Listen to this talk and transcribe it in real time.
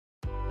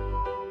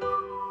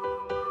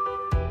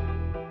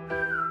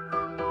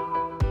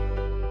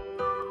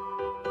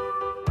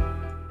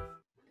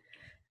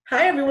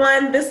Hi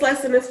everyone, this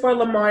lesson is for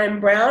Lamar and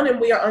Brown and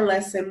we are on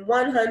lesson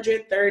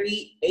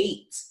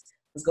 138.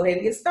 Let's go ahead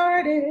and get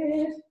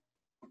started.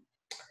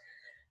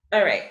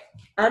 All right,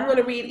 I'm going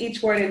to read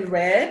each word in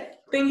red,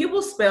 then you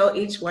will spell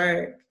each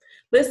word.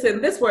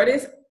 Listen, this word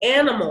is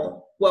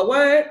animal. What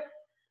word?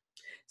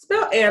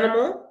 Spell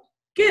animal.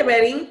 Get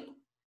ready.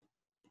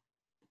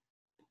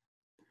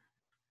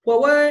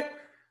 What word?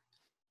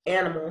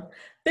 Animal.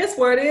 This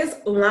word is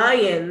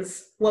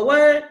lions. What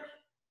word?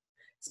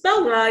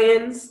 Spell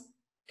lions.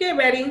 Get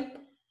ready.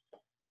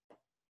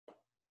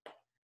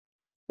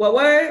 What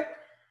word?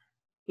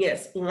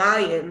 Yes,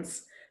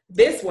 lions.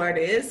 This word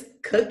is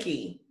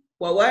cookie.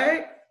 What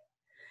word?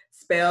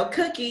 Spell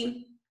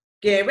cookie.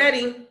 Get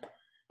ready.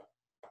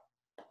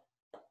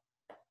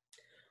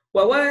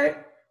 What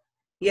word?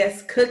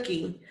 Yes,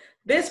 cookie.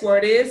 This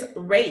word is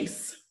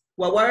race.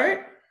 What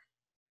word?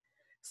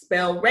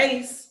 Spell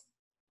race.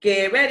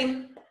 Get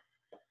ready.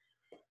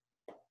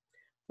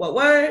 What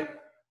word?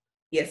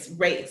 Yes,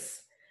 race.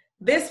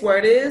 This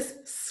word is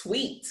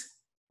sweet.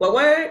 What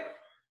word?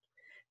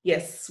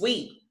 Yes,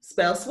 sweet.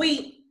 Spell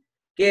sweet.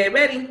 Get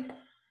ready.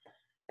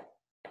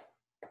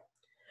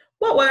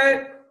 What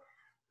word?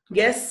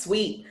 Yes,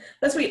 sweet.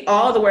 Let's read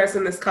all the words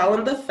in this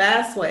column the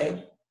fast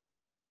way.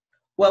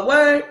 What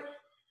word?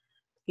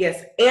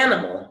 Yes,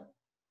 animal.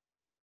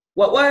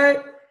 What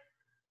word?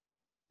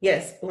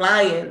 Yes,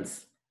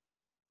 lions.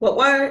 What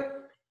word?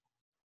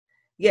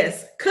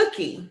 Yes,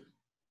 cookie.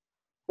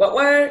 What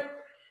word?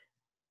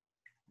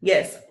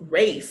 Yes,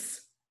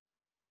 race.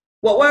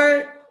 What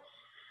word?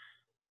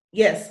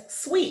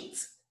 Yes,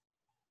 sweet.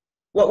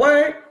 What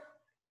word?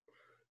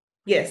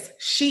 Yes,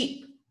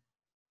 sheep.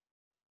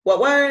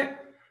 What word?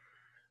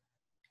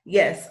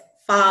 Yes,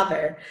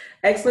 father.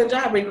 Excellent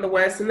job reading the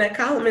words in that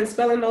column and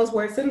spelling those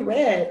words in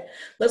red.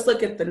 Let's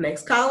look at the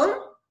next column.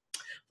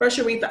 First,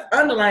 you read the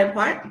underlined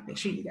part. Make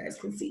sure you guys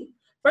can see.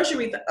 First, you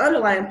read the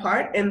underlined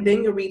part, and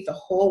then you read the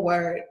whole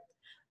word.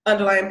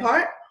 Underlined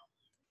part.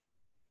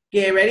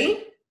 Get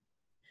ready.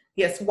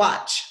 Yes,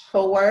 watch.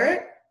 Whole word.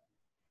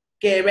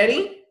 Get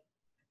ready.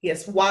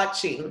 Yes,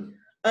 watching.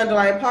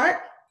 Underlined part.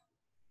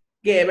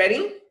 Get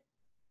ready.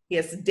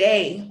 Yes,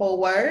 day.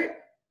 Whole word.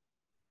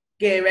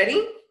 Get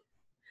ready.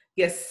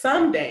 Yes,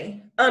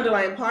 someday.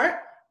 Underlined part.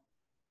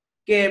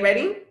 Get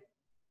ready.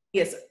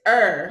 Yes,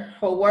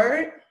 whole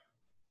word.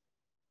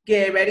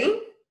 Get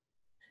ready.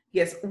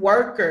 Yes,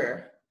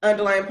 worker.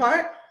 Underlined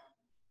part.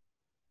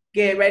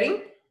 Get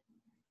ready.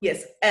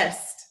 Yes,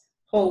 est.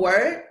 Whole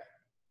word.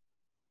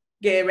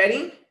 Get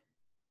ready.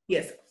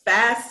 Yes,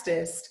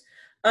 fastest.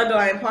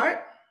 Underlined part.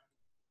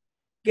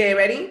 Get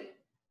ready.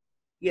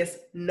 Yes,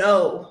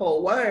 no.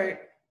 Whole word.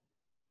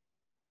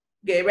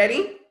 Get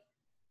ready.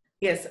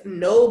 Yes,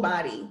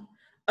 nobody.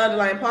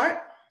 Underlined part.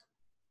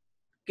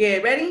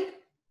 Get ready.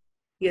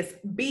 Yes,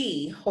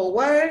 be. Whole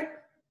word.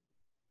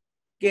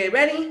 Get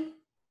ready.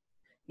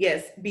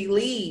 Yes,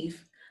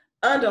 believe.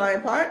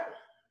 Underlined part.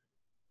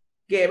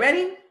 Get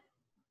ready.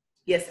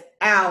 Yes,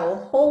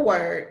 owl. Whole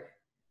word.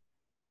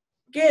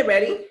 Get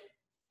ready.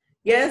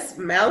 Yes,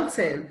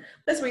 mountain.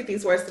 Let's read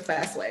these words the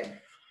fast way.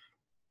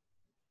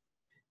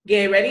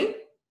 Get ready.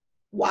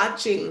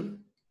 Watching.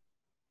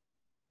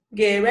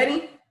 Get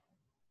ready.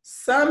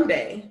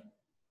 Someday.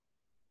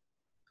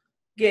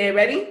 Get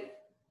ready.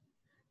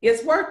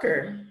 Yes,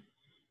 worker.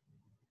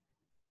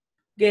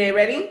 Get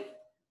ready.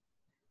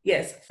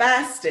 Yes,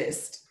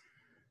 fastest.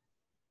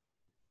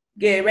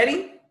 Get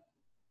ready.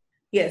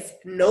 Yes,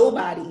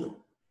 nobody.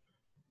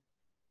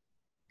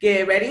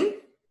 Get ready.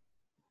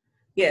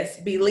 Yes,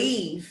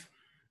 believe.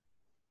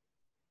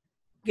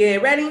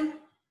 Get ready.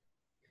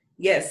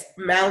 Yes,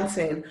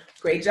 mountain.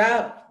 Great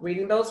job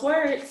reading those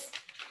words.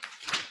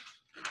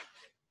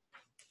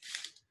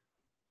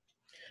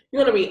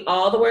 You're going to read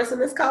all the words in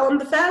this column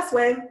the fast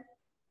way.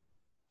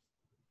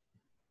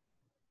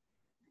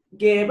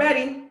 Get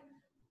ready.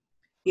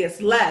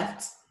 Yes,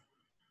 left.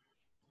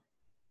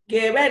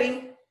 Get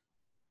ready.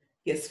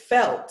 Yes,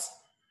 felt.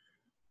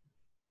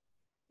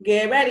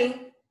 Get ready.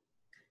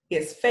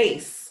 Yes,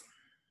 face.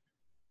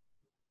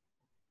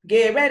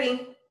 Get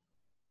ready.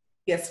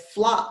 Yes,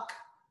 flock.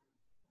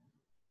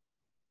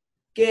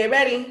 Get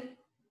ready.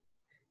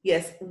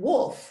 Yes,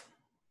 wolf.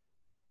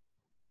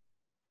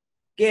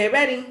 Get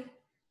ready.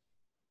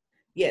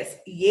 Yes,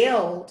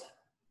 yelled.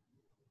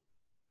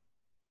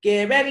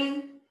 Get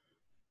ready.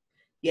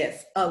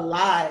 Yes,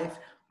 alive.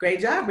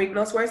 Great job reading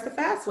those words the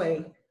fast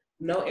way.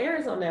 No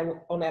errors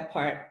on that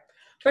part.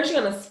 First,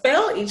 you're going to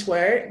spell each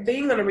word, then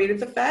you're going to read it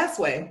the fast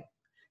way.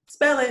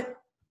 Spell it.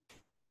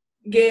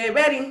 Get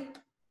ready.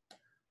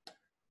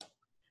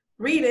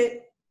 Read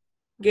it.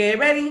 Get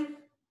ready.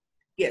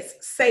 Yes,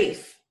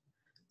 safe.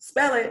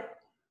 Spell it.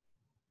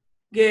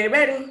 Get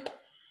ready.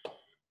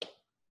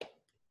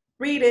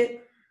 Read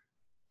it.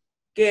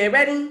 Get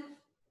ready.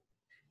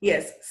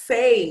 Yes,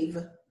 save.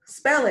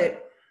 Spell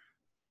it.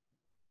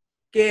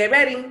 Get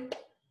ready.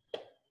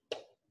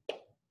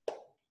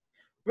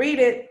 Read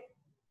it.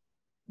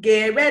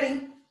 Get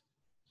ready.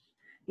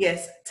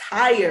 Yes,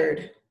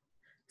 tired.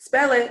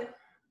 Spell it.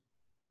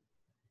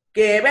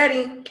 Get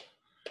ready.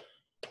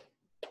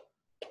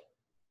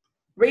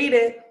 Read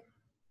it.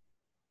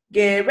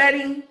 Get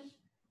ready.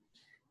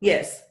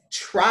 Yes,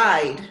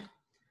 tried.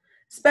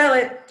 Spell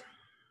it.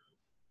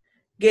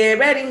 Get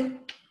ready.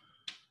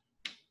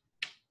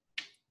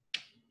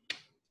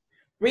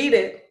 Read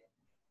it.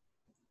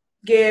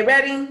 Get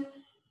ready.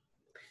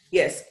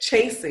 Yes,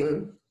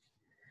 chasing.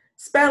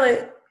 Spell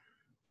it.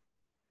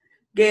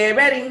 Get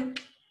ready.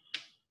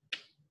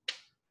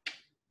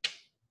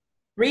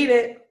 Read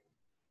it.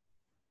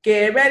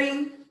 Get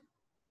ready.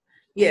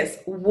 Yes,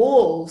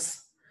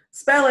 wolves.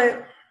 Spell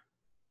it.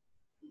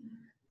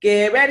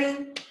 Get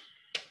ready.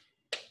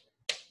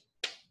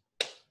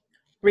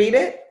 Read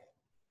it.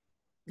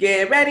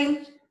 Get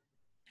ready.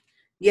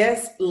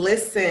 Yes,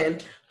 listen.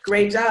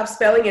 Great job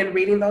spelling and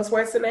reading those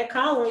words in that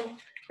column.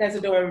 You guys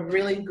are doing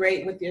really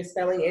great with your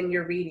spelling and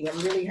your reading. I'm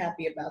really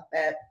happy about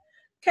that.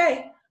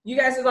 Okay, you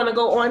guys are going to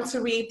go on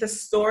to read the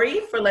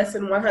story for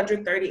lesson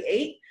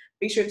 138.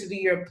 Be sure to do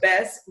your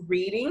best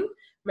reading.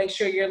 Make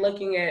sure you're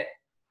looking at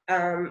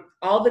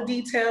all the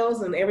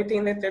details and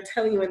everything that they're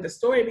telling you in the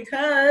story,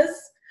 because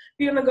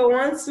you're going to go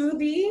on to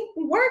the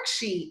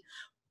worksheet.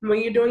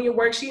 When you're doing your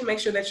worksheet, make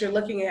sure that you're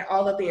looking at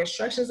all of the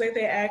instructions that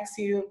they ask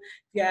you. If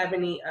you have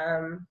any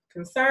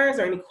concerns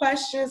or any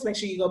questions, make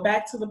sure you go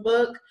back to the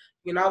book.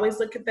 You can always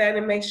look at that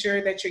and make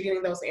sure that you're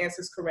getting those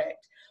answers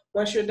correct.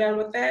 Once you're done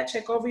with that,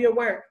 check over your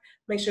work.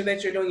 Make sure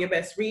that you're doing your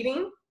best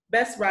reading,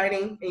 best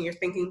writing, and you're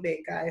thinking big,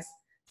 guys.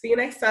 See you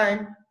next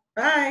time.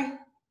 Bye.